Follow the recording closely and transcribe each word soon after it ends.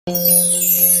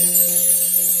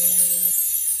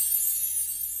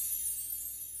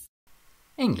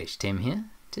EnglishTim here.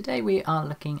 Today we are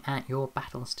looking at your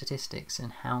battle statistics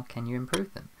and how can you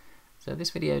improve them. So this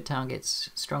video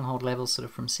targets Stronghold levels sort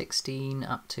of from 16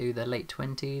 up to the late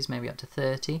 20s, maybe up to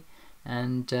 30,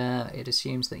 and it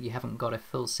assumes that you haven't got a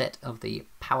full set of the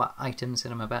power items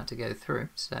that I'm about to go through.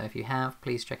 So if you have,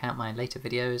 please check out my later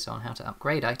videos on how to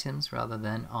upgrade items rather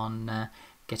than on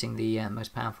getting the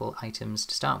most powerful items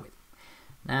to start with.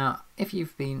 Now, if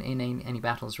you've been in any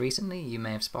battles recently, you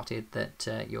may have spotted that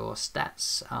your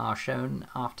stats are shown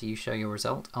after you show your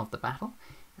result of the battle,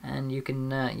 and you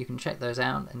can check those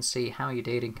out and see how you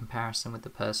did in comparison with the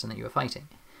person that you were fighting.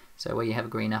 So where you have a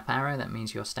green up arrow, that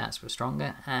means your stats were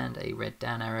stronger, and a red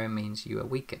down arrow means you are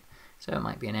weaker. So it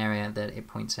might be an area that it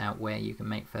points out where you can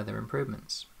make further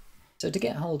improvements. So to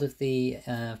get hold of the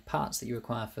parts that you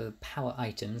require for power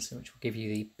items, which will give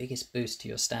you the biggest boost to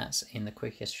your stats in the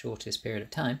quickest, shortest period of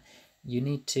time, you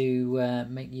need to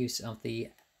make use of the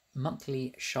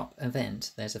monthly shop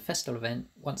event. There's a festival event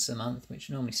once a month,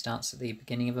 which normally starts at the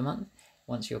beginning of a month,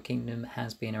 once your kingdom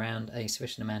has been around a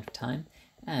sufficient amount of time.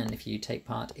 And if you take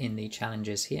part in the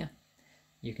challenges here,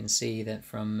 you can see that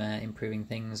from improving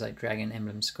things like Dragon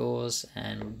Emblem scores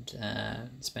and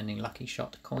spending lucky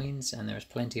shot coins, and there's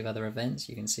plenty of other events.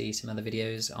 You can see some other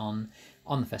videos on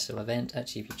the festival event.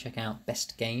 Actually, if you check out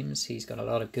Best Games, he's got a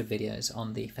lot of good videos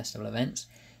on the festival events.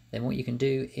 Then what you can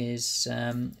do is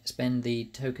spend the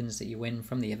tokens that you win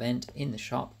from the event in the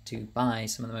shop to buy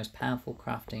some of the most powerful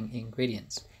crafting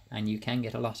ingredients, and you can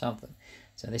get a lot of them.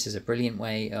 So this is a brilliant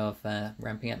way of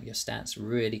ramping up your stats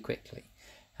really quickly.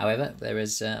 However, there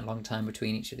is a long time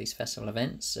between each of these festival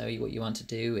events, so what you want to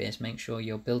do is make sure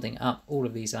you're building up all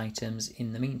of these items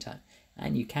in the meantime.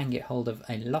 And you can get hold of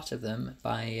a lot of them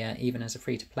by, even as a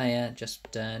free-to-player,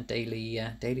 just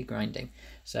daily grinding.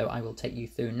 So I will take you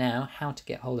through now how to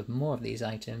get hold of more of these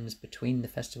items between the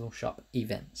festival shop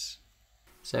events.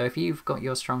 So if you've got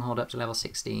your Stronghold up to level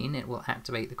 16, it will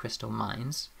activate the crystal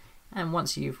mines. And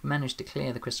once you've managed to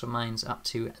clear the crystal mines up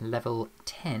to level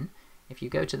 10, if you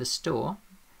go to the store,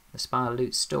 the Spire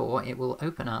Loot store, it will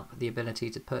open up the ability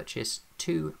to purchase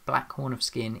 2 Black Horn of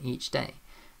Skin each day.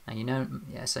 Now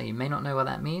so you may not know what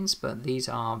that means, but these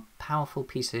are powerful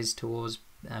pieces towards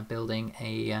building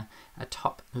a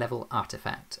top level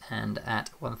artifact, and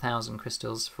at 1,000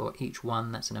 crystals for each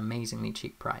one, that's an amazingly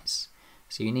cheap price.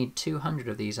 So you need 200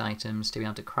 of these items to be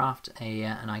able to craft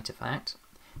an artifact.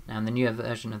 Now in the newer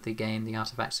version of the game, the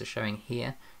artifacts are showing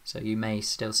here, so you may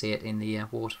still see it in the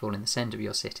waterfall in the centre of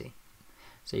your city.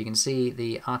 So you can see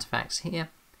the artifacts here.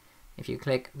 If you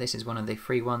click, this is one of the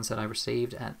free ones that I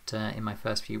received in my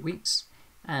first few weeks.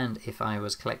 And if I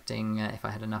was collecting, if I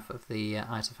had enough of the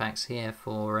artifacts here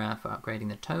for upgrading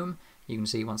the tome, you can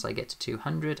see once I get to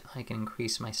 200, I can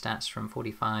increase my stats from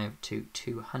 45 to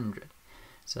 200.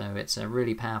 So it's a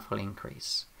really powerful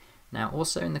increase. Now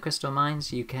also in the crystal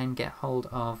mines, you can get hold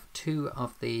of 2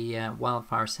 of the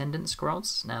Wildfire Ascendant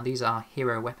scrolls. Now these are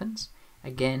hero weapons.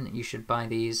 Again, you should buy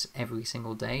these every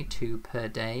single day, 2 per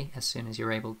day as soon as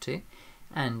you're able to,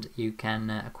 and you can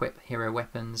equip hero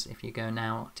weapons if you go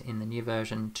now in the new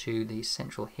version to the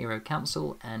Central Hero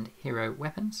Council and hero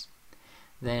weapons.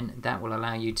 Then that will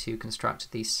allow you to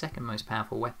construct the second most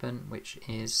powerful weapon, which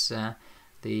is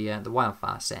the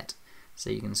Wildfire set. So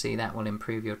you can see that will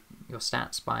improve your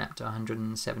stats by up to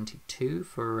 172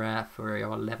 for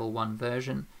your level 1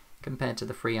 version, compared to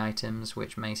the free items,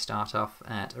 which may start off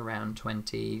at around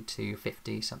 20 to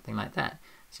 50, something like that.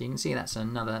 So you can see that's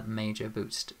another major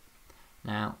boost.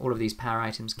 Now all of these power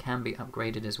items can be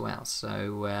upgraded as well,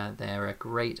 so they're a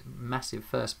great massive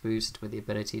first boost with the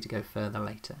ability to go further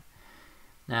later.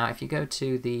 Now if you go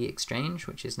to the exchange,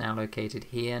 which is now located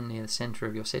here near the centre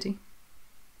of your city,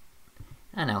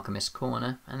 and Alchemist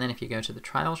Corner, and then if you go to the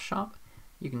Trials shop,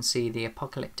 you can see the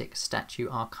Apocalyptic Statue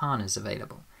Arcanas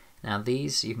available. Now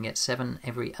these you can get 7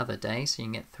 every other day, so you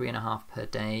can get 3.5 per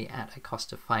day at a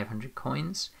cost of 500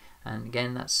 coins. And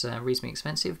again, that's reasonably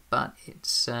expensive, but it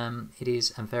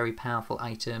is a very powerful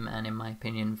item, and in my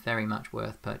opinion very much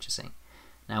worth purchasing.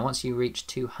 Now once you reach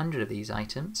 200 of these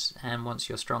items, and once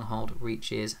your Stronghold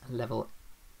reaches level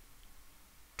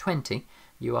 20,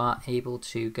 you are able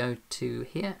to go to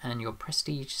here and your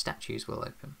Prestige statues will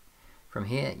open. From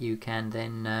here you can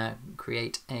then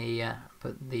create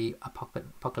the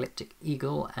Apocalyptic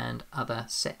Eagle and other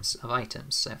sets of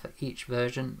items. So for each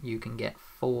version you can get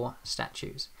 4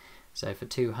 statues. So for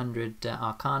 200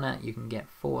 Arcana you can get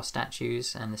 4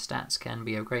 statues, and the stats can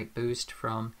be a great boost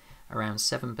from around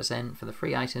 7% for the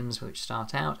free items which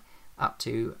start out, up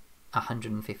to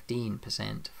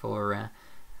 115%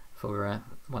 for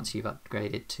once you've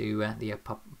upgraded to the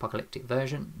apocalyptic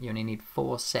version, you only need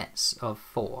 4 sets of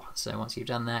 4. So once you've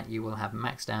done that, you will have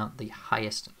maxed out the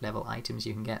highest level items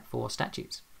you can get for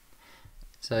statues.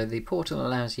 So the portal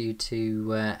allows you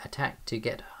to attack to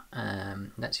get,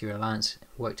 lets your alliance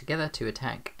work together to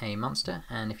attack a monster,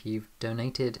 and if you've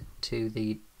donated to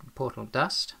the portal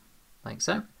dust, like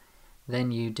so,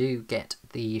 then you do get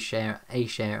a share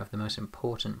of the most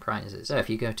important prizes. So if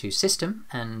you go to System,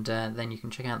 and then you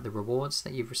can check out the rewards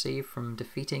that you've received from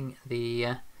defeating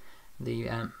the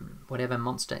whatever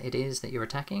monster it is that you're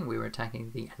attacking. We were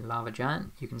attacking the lava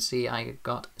giant. You can see I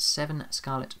got 7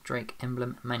 Scarlet Drake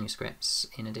Emblem manuscripts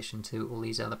in addition to all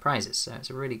these other prizes. So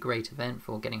it's a really great event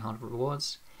for getting hold of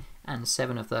rewards, and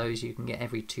 7 of those you can get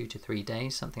every 2 to 3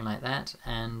 days, something like that,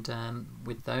 and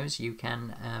with those you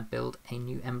can build a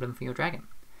new emblem for your dragon.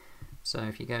 So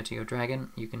if you go to your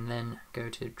dragon, you can then go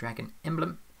to Dragon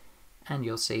Emblem, and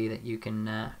you'll see that you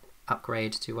can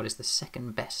upgrade to what is the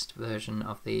second best version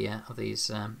of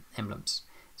these emblems.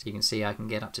 So you can see I can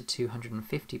get up to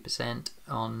 250%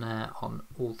 on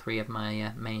all 3 of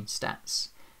my main stats,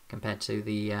 compared to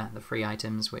the free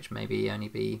items, which maybe only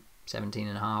be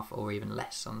 17.5 or even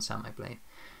less on some, I believe.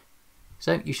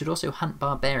 So you should also hunt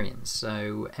barbarians.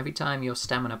 So every time your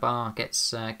stamina bar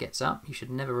gets up, you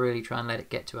should never really try and let it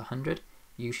get to 100.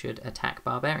 You should attack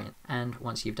barbarian, and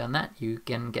once you've done that, you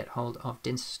can get hold of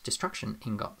destruction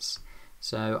ingots.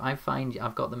 So I find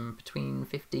I've got them between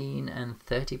 15 and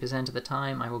 30% of the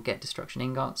time. I will get destruction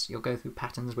ingots. You'll go through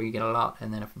patterns where you get a lot,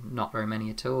 and then not very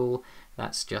many at all.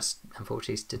 That's just,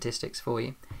 unfortunately, statistics for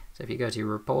you. So if you go to your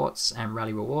reports and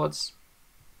rally rewards,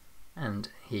 and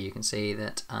here you can see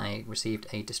that I received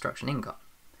a destruction ingot.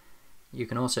 You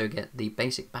can also get the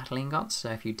basic battle ingots.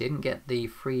 So if you didn't get the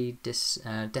free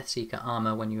Deathseeker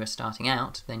armor when you were starting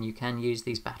out, then you can use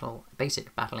these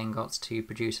basic battle ingots to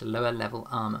produce a lower level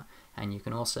armor, and you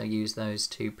can also use those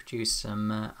to produce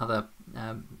some other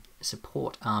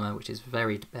support armor, which is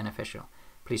very beneficial.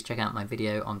 Please check out my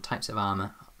video on types of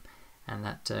armor, and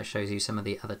that shows you some of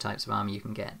the other types of armor you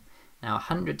can get. Now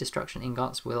 100 destruction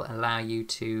ingots will allow you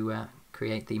to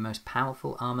create the most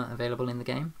powerful armor available in the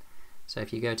game. So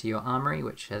if you go to your armory,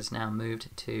 which has now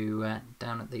moved to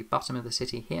down at the bottom of the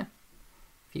city here,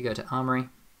 if you go to armory,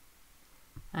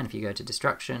 and if you go to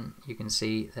destruction, you can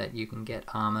see that you can get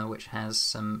armor which has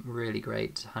some really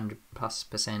great 100+%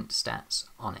 stats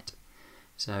on it.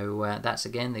 So that's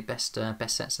again the best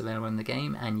sets available in the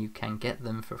game, and you can get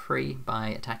them for free by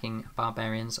attacking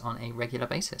barbarians on a regular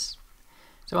basis.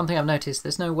 So one thing I've noticed,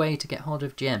 there's no way to get hold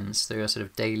of gems through a sort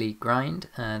of daily grind.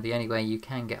 The only way you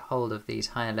can get hold of these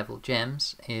higher level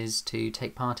gems is to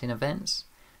take part in events.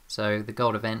 So the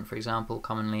gold event, for example,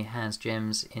 commonly has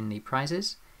gems in the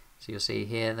prizes. So you'll see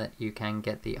here that you can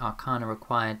get the arcana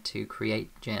required to create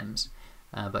gems.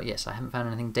 But yes, I haven't found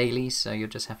anything daily, so you'll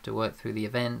just have to work through the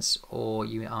events, or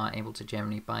you are able to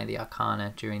generally buy the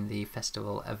arcana during the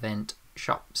festival event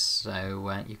shops.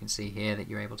 So you can see here that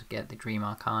you're able to get the Dream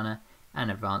Arcana and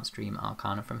Advanced Dream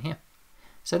Arcana from here.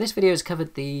 So this video has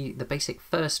covered the basic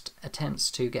first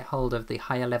attempts to get hold of the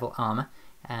higher level armor,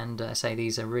 and I say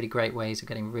these are really great ways of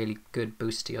getting really good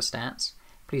boosts to your stats.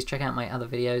 Please check out my other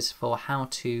videos for how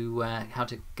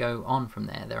to go on from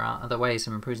there. There are other ways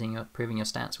of improving your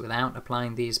stats without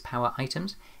applying these power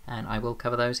items, and I will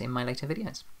cover those in my later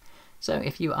videos. So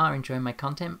if you are enjoying my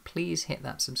content, please hit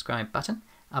that subscribe button.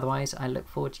 Otherwise, I look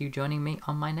forward to you joining me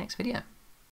on my next video.